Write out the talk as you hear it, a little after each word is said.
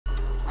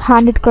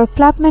100 crore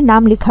club में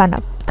नाम लिखाना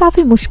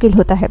काफी मुश्किल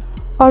होता है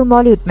और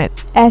बॉलीवुड में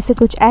ऐसे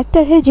कुछ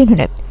एक्टर हैं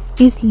जिन्होंने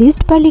इस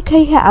लिस्ट पर लिखा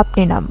ही है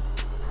अपने नाम।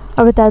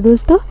 और बता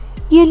दोस्तों,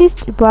 ये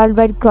लिस्ट वर्ल्ड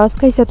वाइड क्रॉस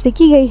के हिसाब से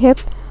की गई है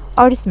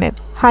और इसमें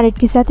 100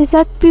 के साथ ही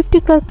साथ 50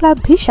 करोड़ क्लब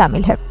भी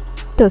शामिल है।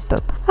 दोस्तों,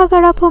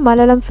 अगर आप हो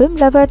मलयालम फिल्म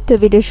लवर तो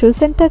वीडियो शुरू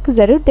से अंत तक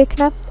जरूर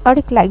देखना और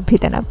एक लाइक भी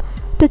देना।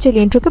 तो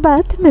चलिए इंट्रो के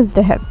बाद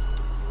मिलते हैं।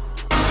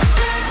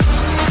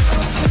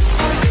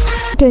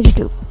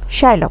 22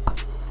 शार्लक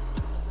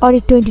और ये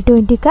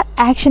 2020 का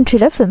एक्शन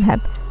थ्रिलर फिल्म है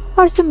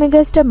और इसमें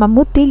मेगास्टार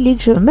मम्मूटी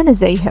लीड रोल में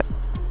नजर आई है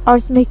और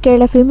इसमें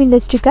केरला फिल्म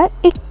इंडस्ट्री का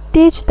एक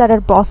तेज तर्रार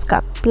बॉस का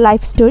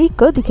लाइफ स्टोरी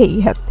को दिखाई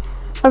है।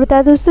 और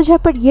बता दोस्तों, जहाँ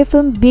पर यह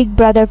फिल्म बिग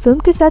ब्रदर फिल्म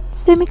के साथ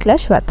सेमी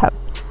क्लैश हुआ था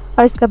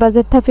और इसका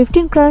बजट था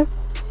 15 करोड़,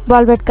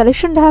 वर्ल्ड वाइड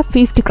कलेक्शन रहा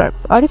 50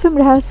 करोड़ और ये फिल्म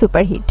रहा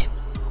सुपर हिट।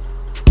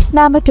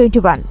 नंबर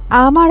 21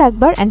 आमार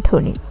अकबर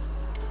एंथोनी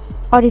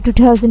और ये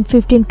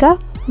 2015 का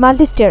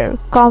मल्टी-स्टारर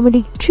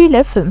कॉमेडी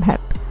थ्रिलर फिल्म है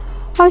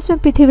और इसमें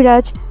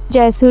पृथ्वीराज,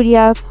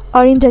 जयसूर्या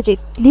और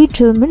इंद्रजीत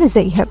लीड रोल में नजर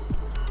आई है।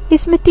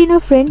 इसमें तीनों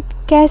फ्रेंड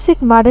कैसे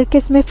एक मर्डर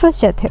केस में फंस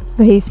जाते हैं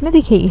वही इसमें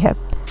दिखाई है।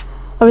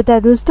 और बता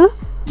दोस्तों,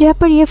 जहाँ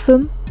पर यह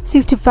फिल्म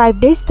 65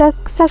 डेज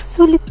तक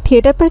सक्सेसफुली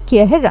थिएटर पर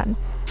किया है रन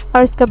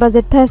और इसका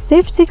बजट था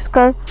सिर्फ 6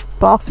 करोड़,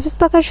 बॉक्स ऑफिस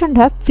पर कलेक्शन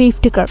रहा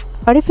 50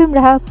 करोड़ और ये फिल्म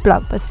रहा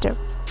ब्लॉकबस्टर।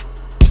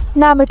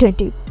 नंबर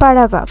 20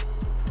 पड़ावा,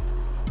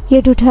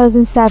 ये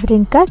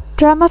 2017 का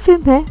ड्रामा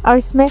फिल्म है और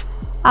इसमें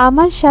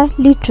आमल शाह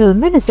लीड रोल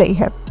में नजर आई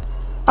है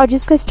और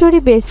जिसका स्टोरी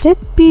बेस्ड है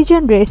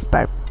पिजन रेस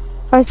पर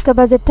और इसका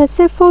बजट था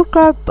सिर्फ 4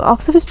 करोड़,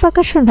 बॉक्स ऑफिस पर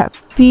कलेक्शन रहा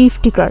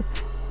 50 करोड़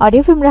और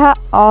ये फिल्म रहा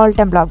ऑल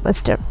टाइम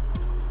ब्लॉकबस्टर।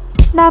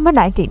 नंबर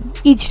 19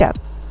 इजरा,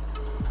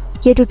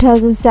 ये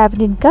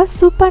 2017 का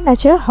सुपर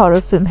नेचुरल हॉरर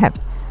फिल्म है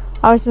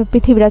और इसमें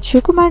पृथ्वीराज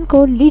सुकुमारन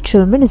को लीड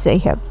रोल में नजर आई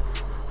है।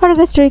 और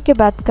अगर स्टोरी की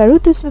बात करूँ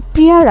तो इसमें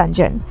प्रिया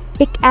रंजन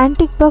एक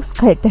एंटीक बॉक्स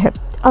खरीदते हैं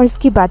और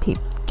इसके बाद ही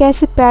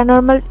कैसे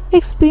पैरानॉर्मल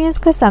एक्सपीरियंस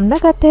का सामना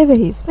करते हैं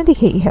वही इसमें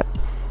दिखाई है।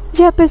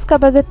 जहाँ पर इसका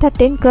बजट था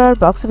 10 करोड़,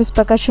 बॉक्स ऑफिस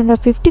पर कलेक्शन रहा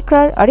 50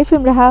 करोड़ और ये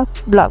फिल्म रहा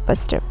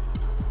ब्लॉकबस्टर।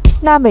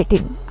 नंबर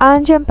 18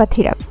 अंजम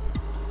पथिरा,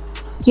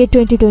 ये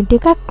 2020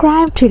 का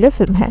क्राइम थ्रिलर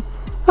फिल्म है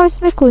और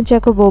इसमें कुंचा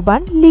को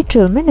बोबान लीड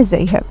रोल में नजर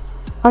आई है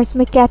और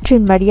इसमें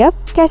कैथरीन मरिया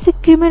कैसे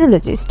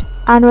क्रिमिनोलॉजिस्ट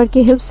अनवर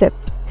की हेल्प से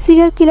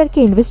सीरियल किलर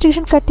की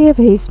इन्वेस्टिगेशन करती है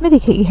वही इसमें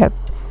दिखाई है।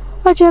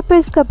 और जहाँ पर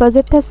इसका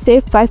बजट था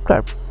सिर्फ 5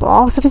 करोड़,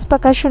 बॉक्स ऑफिस पर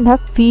कलेक्शन रहा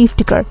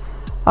 50 करोड़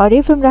और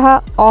ये फिल्म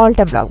रहा ऑल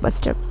टाइम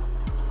ब्लॉकबस्टर।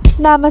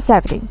 नंबर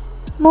 17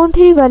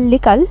 मोंथिरी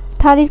वल्लिकल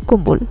थारिर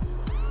कुंबुल,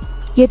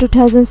 ये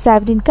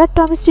 2017 का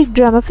डोमेस्टिक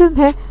ड्रामा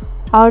फिल्म है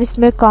और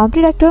इसमें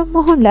comedy actor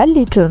Mohanlal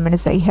lead role में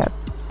नजर आई है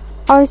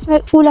और इसमें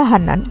उला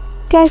हन्नन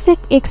कैसे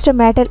एक्स्ट्रा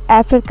मैटर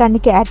एफर करने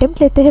के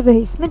अटेम्प्ट लेते हैं वही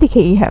इसमें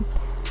दिखाई है।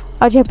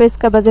 और जहाँ पे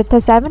इसका बजट था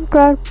 7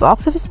 करोड़,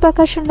 बॉक्स ऑफिस पर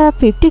कलेक्शन रहा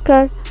 50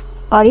 करोड़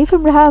और ये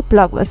फिल्म रहा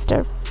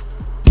ब्लॉकबस्टर।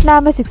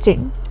 नंबर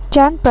 16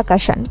 चांद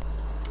प्रकाशन,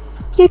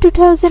 ये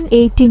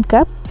 2018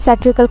 का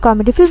सैटिरिकल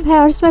कॉमेडी फिल्म है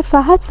और इसमें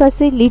फहद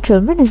फासिल लीड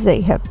रोल में नजर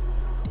आई है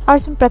और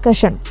इसमें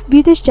प्रकाशन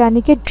विदेश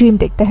जाने के ड्रीम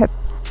देखते हैं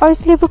और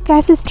इसलिए वो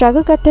कैसे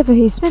स्ट्रगल करते हैं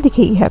वही इसमें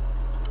दिखाई है।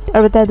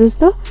 और बता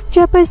दोस्तों,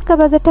 जहाँ पर इसका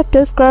बजट था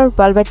 12 करोड़,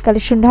 वर्ल्ड वाइड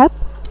कलेक्शन रहा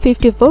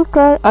 54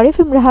 करोड़ और ये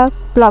फिल्म रहा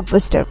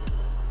ब्लॉकबस्टर।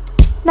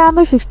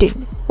 नंबर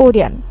 15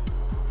 ओरियन,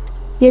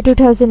 ये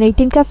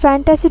 2018 का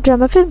फैंटेसी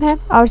ड्रामा फिल्म है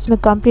और इसमें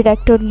कॉमेडी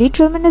एक्टर लीड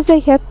रोल में नजर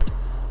आई है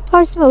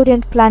और इसमें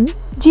ओरियन क्लान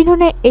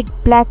जिन्होंने एक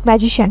ब्लैक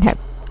मैजिशियन है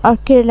और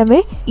केरला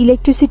में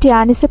इलेक्ट्रिसिटी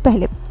आने से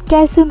पहले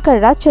कैसे उनका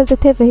राज चलते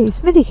थे वही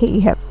इसमें दिखाई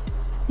है।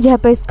 जहाँ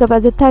पर इसका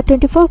बजट था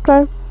 24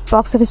 करोड़,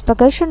 बॉक्स ऑफिस पर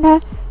कलेक्शन रहा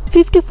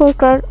 54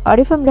 करोड़ और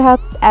ये फिल्म रहा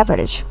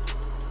एवरेज।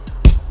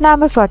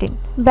 नंबर 14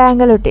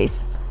 बैंगलोर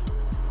डेज,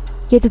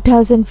 ये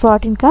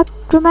 2014 का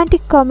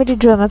रोमांटिक कॉमेडी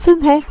ड्रामा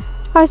फिल्म है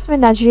और इसमें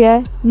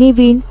नजरिया,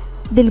 निविन,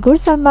 दिलगुर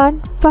सलमान,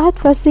 फहद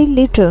फासिल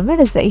लीड रोल में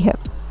नजर आई है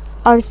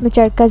और इसमें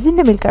 4 कजिन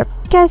ने मिलकर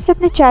कैसे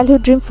अपने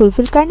चाइल्डहुड ड्रीम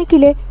फुलफिल करने के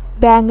लिए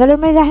बैंगलोर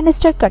में रहना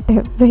स्टार्ट करते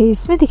हैं वही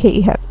इसमें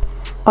दिखाई है।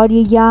 और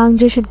ये यंग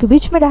जनरेशन के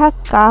बीच में रहा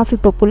काफी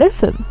पॉपुलर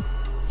फिल्म,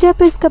 जहाँ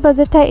पे इसका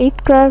बजट था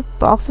 8 करोड़,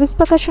 बॉक्स ऑफिस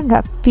पर कलेक्शन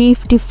रहा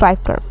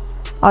 55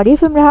 करोड़ और ये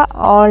फिल्म रहा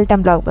all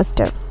time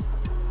blockbuster.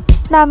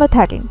 Number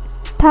 13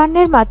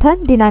 थानेर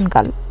Mathan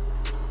दिनानकाल,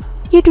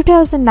 ये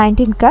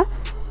 2019 का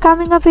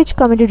coming of as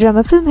comedy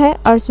drama film है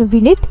और इसमें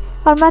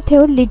विनीत और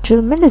मैथ्यू लीड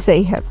रोल में नजर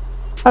आई है।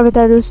 और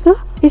बता दोस्तों,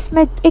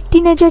 इसमें एक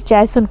टीनेजर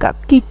जैसन का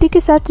कीर्ति के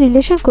साथ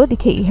रिलेशन को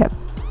दिखाई है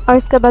और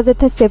इसका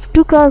बजट था सिर्फ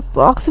 2 करोड़,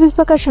 बॉक्स ऑफिस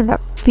पर कलेक्शन रहा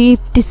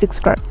 56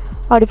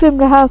 करोड़ और ये फिल्म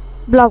रहा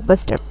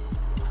blockbuster.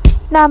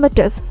 Number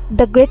 12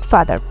 the great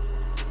father,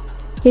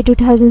 ये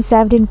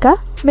 2017 का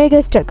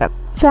मेगास्टार का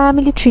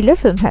फैमिली थ्रिलर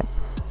फिल्म है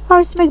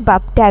और इसमें एक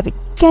बाप डेविड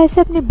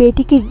कैसे अपनी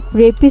बेटी की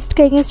रेपिस्ट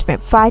के अगेंस्ट में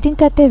फाइटिंग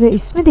करते हुए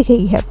इसमें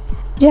दिखाई है।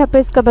 जहाँ पर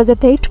इसका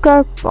बजट था 8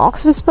 करोड़,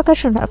 बॉक्स ऑफिस पर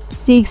कलेक्शन रहा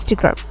 60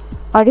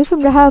 करोड़ और ये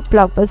फिल्म रहा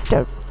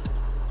ब्लॉकबस्टर।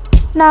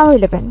 नंबर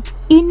 11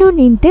 इन्नू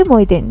नींते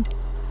मोइदेन,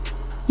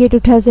 ये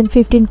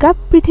 2015 का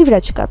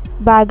पृथ्वीराज का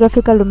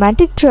बायोग्राफिकल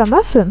रोमांटिक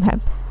ड्रामा फिल्म है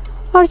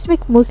और इसमें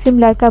एक मुस्लिम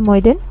लड़का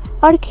मोइदेन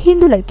और एक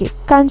हिंदू लड़की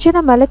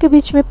कांचना माला के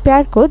बीच में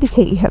प्यार को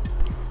दिखाई है।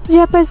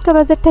 जहाँ पर इसका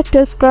बजट था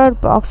 12 करोड़,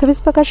 बॉक्स ऑफिस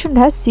पर कलेक्शन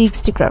रहा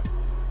 60 करोड़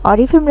और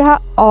ये फिल्म रहा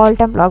ऑल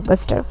टाइम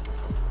ब्लॉकबस्टर।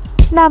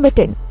 नंबर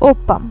 10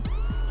 ओपम।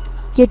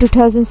 ये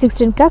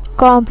 2016 का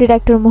कॉमेडी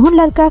एक्टर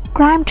मोहनलाल का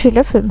क्राइम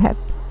थ्रिलर फिल्म है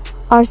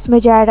और इसमें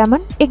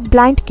जयरामन एक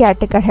ब्लाइंड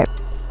केयरटेकर है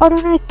और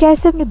उन्होंने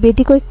कैसे अपनी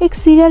बेटी को एक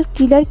सीरियल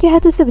किलर के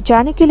हाथों से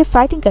बचाने के लिए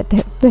फाइटिंग करते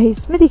हैं वही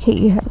इसमें दिखाई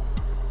गई है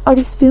और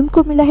इस फिल्म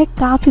को मिला है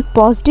काफी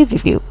पॉजिटिव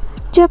रिव्यू।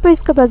 जहाँ पर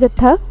इसका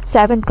बजट था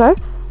 7 करोड़,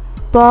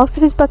 बॉक्स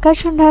ऑफिस पर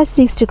कलेक्शन रहा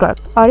 60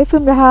 करोड़ और ये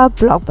फिल्म रहा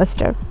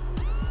ब्लॉकबस्टर।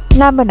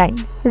 नंबर 9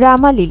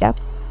 रामा लीला।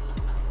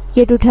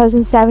 ये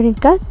 2017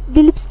 का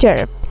Dilip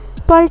starrer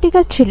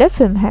political thriller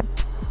film है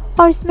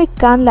और इसमें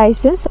गन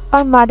लाइसेंस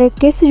और मर्डर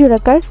केस से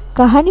जुड़कर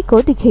कहानी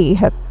को दिखाई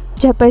है।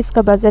 जहाँ पर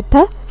इसका बजट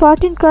था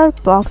 14 करोड़,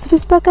 बॉक्स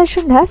ऑफिस पर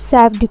कलेक्शन रहा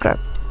 70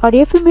 करोड़ और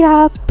ये फिल्म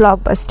रहा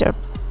ब्लॉकबस्टर।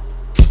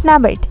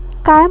 नंबर 8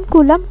 कायम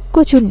कुलम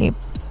कुचुन्नी।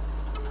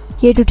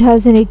 ये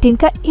 2018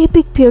 का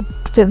एपिक प्योर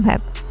फिल्म है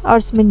और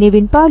इसमें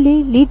निविन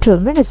पावली लीड रोल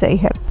में नजर आई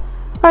है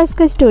और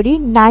इसका स्टोरी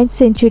 9th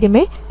सेंचुरी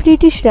में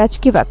ब्रिटिश राज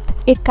के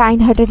वक्त एक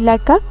काइंड हार्टेड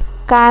लड़का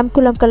कायम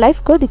कुलम का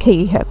लाइफ को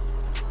दिखाई है।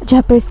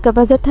 जहाँ पर इसका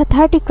बजट था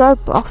 30 करोड़,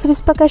 बॉक्स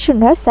ऑफिस पर कलेक्शन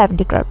रहा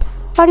 70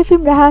 करोड़ और ये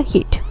फिल्म रहा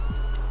हिट।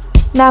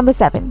 नंबर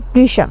 7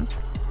 दृश्यम।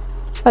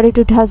 और ये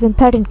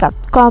 2013 का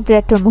कॉमेडी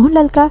एक्टर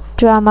मोहनलाल का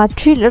ड्रामा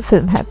थ्रिलर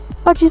फिल्म है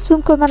और जिस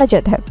फिल्म को माना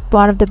जाता है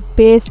one of the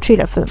best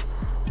thriller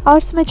film और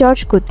इसमें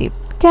जॉर्ज कुत्ती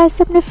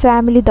कैसे अपने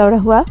फैमिली दौड़ा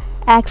हुआ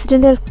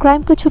एक्सीडेंटल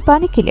क्राइम को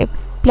छुपाने के लिए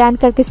प्लान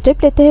करके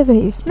स्टेप लेते हैं वही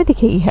इसमें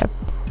दिखाई है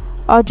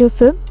और जो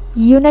फिल्म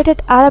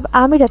यूनाइटेड अरब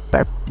अमीरात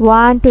पर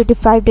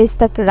 125 डेज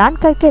तक रन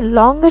करके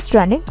लॉन्गेस्ट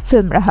रनिंग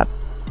फिल्म रहा।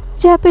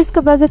 जहाँ पे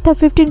इसका बजट था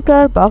 15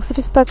 करोड़, बॉक्स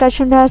ऑफिस पर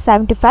कलेक्शन रहा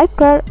 75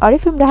 करोड़ और ये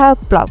फिल्म रहा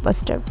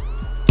ब्लॉकबस्टर।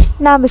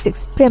 नंबर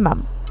 6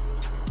 प्रेमम।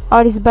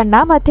 और इस बार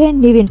नाम आते हैं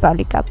निविन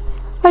पॉली का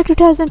और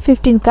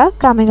 2015 का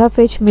coming of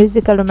as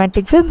musical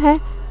romantic film है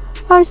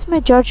और इसमें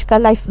जॉर्ज का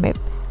लाइफ में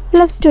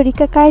लव स्टोरी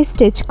का कई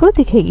स्टेज को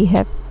दिखाई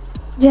है।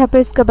 जहाँ पर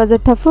इसका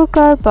बजट था 4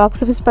 करोड़,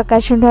 बॉक्स ऑफिस पर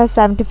कलेक्शन रहा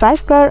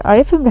 75 करोड़ और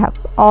ये फिल्म रहा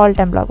all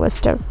time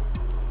blockbuster.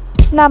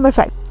 Number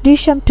 5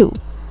 Drishyam 2।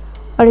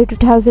 और ये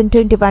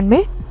 2021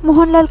 में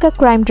मोहनलाल का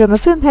क्राइम ड्रामा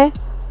फिल्म है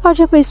और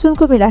जब इस फिल्म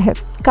को मिला है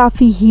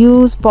काफ़ी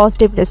ह्यूज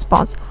पॉजिटिव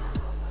रिस्पांस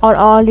और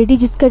ऑलरेडी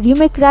जिसका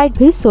रीमेक राइट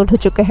भी सोल्ड हो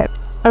चुका है।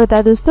 और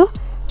बता दोस्तों,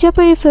 जब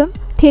ये फिल्म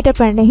थिएटर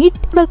पर नहीं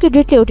बल्कि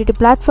directly OTT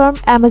platform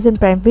Amazon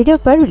prime video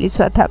पर रिलीज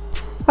हुआ था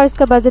और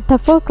इसका बजट था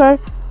 4 करोड़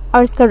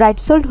और इसका राइट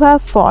सोल्ड हुआ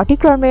 40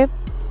 करोड़ में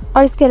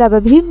और इसके अलावा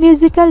भी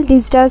musical,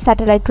 digital,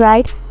 satellite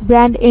right,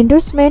 brand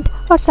endorsement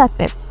और साथ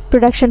में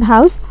प्रोडक्शन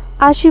हाउस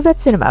आशीर्वाद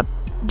सिनेमा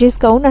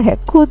जिसका ओनर है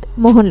खुद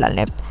मोहनलाल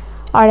ने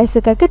और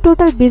ऐसे करके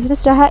टोटल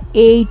बिजनेस रहा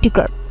 80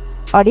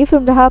 करोड़ और ये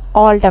फिल्म रहा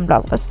ऑल टाइम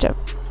ब्लॉकबस्टर।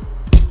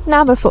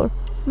 नंबर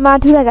 4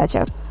 माधुरा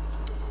राजा।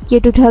 ये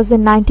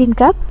 2019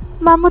 का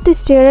मामूटी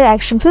स्टारर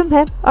एक्शन फिल्म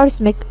है और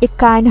इसमें एक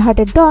काइंड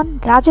हार्टेड डॉन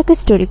राजा की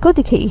स्टोरी को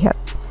दिखाई है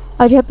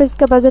और यहाँ पर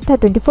इसका बजट था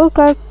 24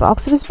 करोड़,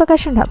 बॉक्स ऑफिस पर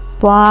कलेक्शन रहा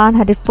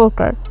 104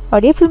 करोड़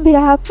और ये फिल्म भी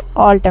रहा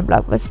ऑल टाइम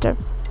ब्लॉकबस्टर।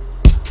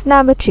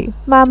 नंबर 3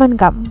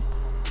 मामंगम।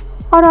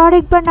 और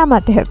एक बार नाम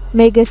आते हैं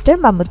मेगास्टार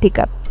मामूटी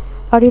का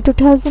और ये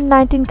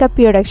 2019 का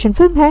प्योर एक्शन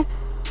फिल्म है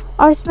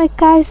और इसमें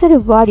कई सारे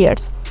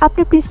वॉरियर्स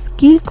अपनी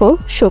स्किल को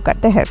शो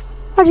करते हैं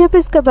और यहाँ पर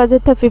इसका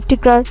बजट था 50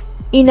 करोड़,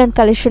 इंडियन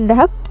कलेक्शन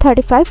रहा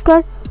 35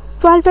 crore,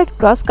 world wide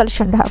gross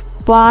collection रहा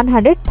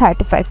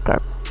 135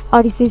 करोड़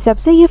और इसी हिसाब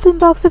से ये फिल्म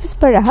बॉक्स ऑफिस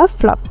पर रहा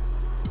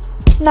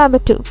फ्लॉप। नंबर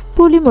 2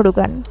 पुली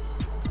मुरुगन।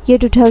 ये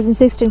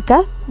 2016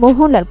 का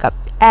मोहनलाल का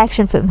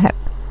एक्शन फिल्म है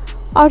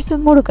और इसमें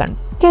मुरुगन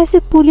कैसे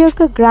पुलियों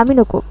का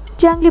ग्रामीणों को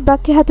जंगली बाघ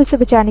के हाथों से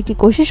बचाने की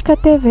कोशिश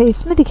करते हैं वह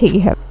इसमें दिखाई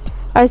है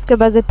और इसका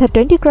बजट था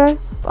 20 करोड़,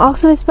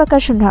 बॉक्स ऑफिस पर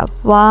कलेक्शन रहा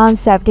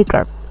 170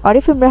 करोड़ और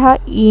ये फिल्म रहा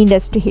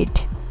इंडस्ट्री हिट।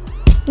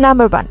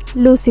 Number 1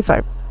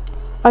 Lucifer.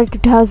 और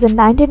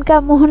 2019 का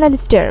Mohanlal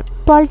star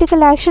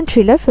political action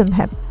thriller film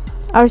है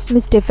और इसमें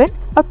स्टीफन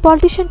और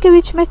पॉलिटिशियन के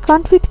बीच में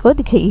कॉन्फ्लिक्ट को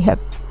दिखाई है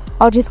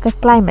और जिसका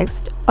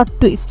क्लाइमैक्स और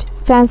ट्विस्ट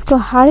फैंस को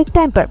हर एक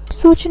टाइम पर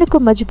सोचने को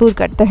मजबूर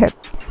करता है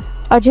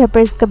और जहाँ पर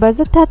इसका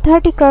बजट था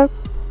 30 करोड़,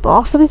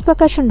 बॉक्स ऑफिस पर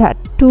कलेक्शन रहा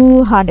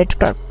 200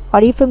 करोड़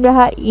और ये फिल्म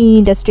रहा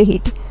इंडस्ट्री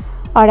हिट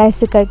और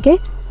ऐसे करके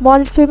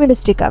बॉलीवुड फिल्म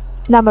इंडस्ट्री का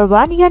नंबर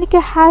 1 यानी कि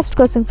हाईएस्ट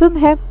ग्रॉसिंग फिल्म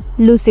है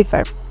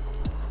लूसीफर।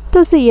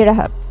 तो से ये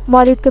रहा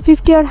बॉलीवुड का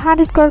 50 और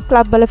 100 करोड़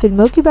क्लब वाला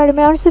फिल्मों के बारे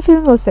में और इस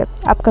फिल्मों से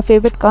आपका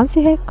फेवरेट कौन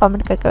सी है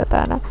कमेंट करके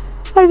बताना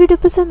और वीडियो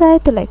पसंद आए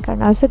तो लाइक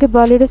करना। हो सके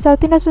बॉलीवुड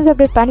साउथ इंडियन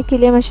अपडेट पाने के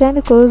लिए मेरे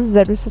चैनल को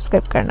जरूर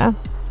सब्सक्राइब करना।